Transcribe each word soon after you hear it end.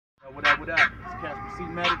What up? It's Casper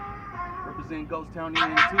CMatic, representing Ghost Town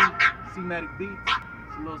ENT, CMatic BEATZ.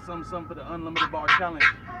 It's a little something for the unlimited bar challenge.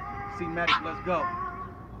 CMatic, let's go.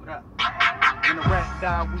 What up? When the rat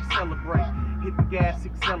die, we celebrate. Hit the gas,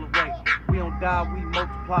 accelerate. We don't die, we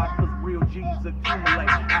multiply, cause real G's accumulate.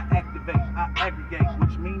 I activate, I aggregate,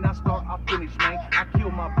 which mean I start, I finish, man. I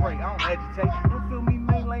kill my prey, I don't agitate. Don't feel me,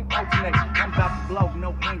 main lane alternate. I'm about to blow,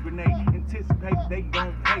 no hand grenade. Anticipate, they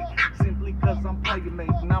don't hate. Simply cause I'm player mate.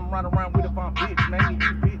 And I'm running around with a fine bitch, man.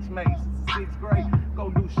 You bitch mate, since the 6th grade.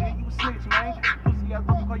 Go do shit, you a snitch, man. Pussy ass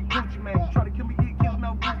brother call you Gucci, man. Try to kill me, get killed,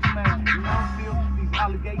 no Gucci, man. You don't feel these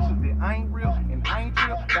allegations that I ain't real and I ain't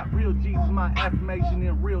real. Got real G's in my affirmation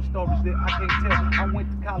and real stories that I can't tell. I went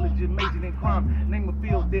to college and majored in crime. Name a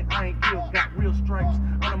field that I ain't killed. Got real stripes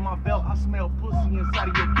under my belt. I smell pussy inside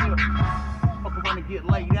of your kill. Fuck around and get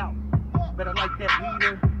laid out. Better like that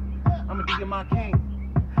heater. I'ma be my king.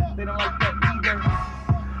 They don't like that either.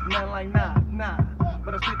 Nothing like nah.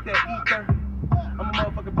 But I spit that ether. I'm a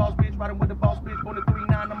motherfucking boss bitch, riding with the boss bitch. Born to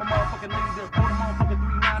 3-9, I'm a motherfucking leader. Born to motherfucking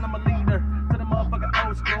 3-9, I'm a leader. To the motherfucking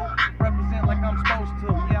old school. Represent like I'm supposed to.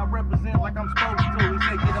 Yeah, I represent like I'm supposed to. He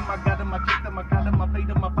said, get him, I got him, I checked him, I got him, I paid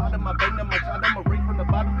him, I fought him, I banged him, I shot him, I raised from the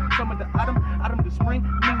bottom. Some of the item to spring,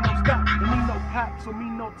 me no stop. And me no cop, so me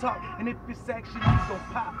no talk. And if it's action, you gon'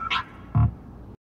 pop.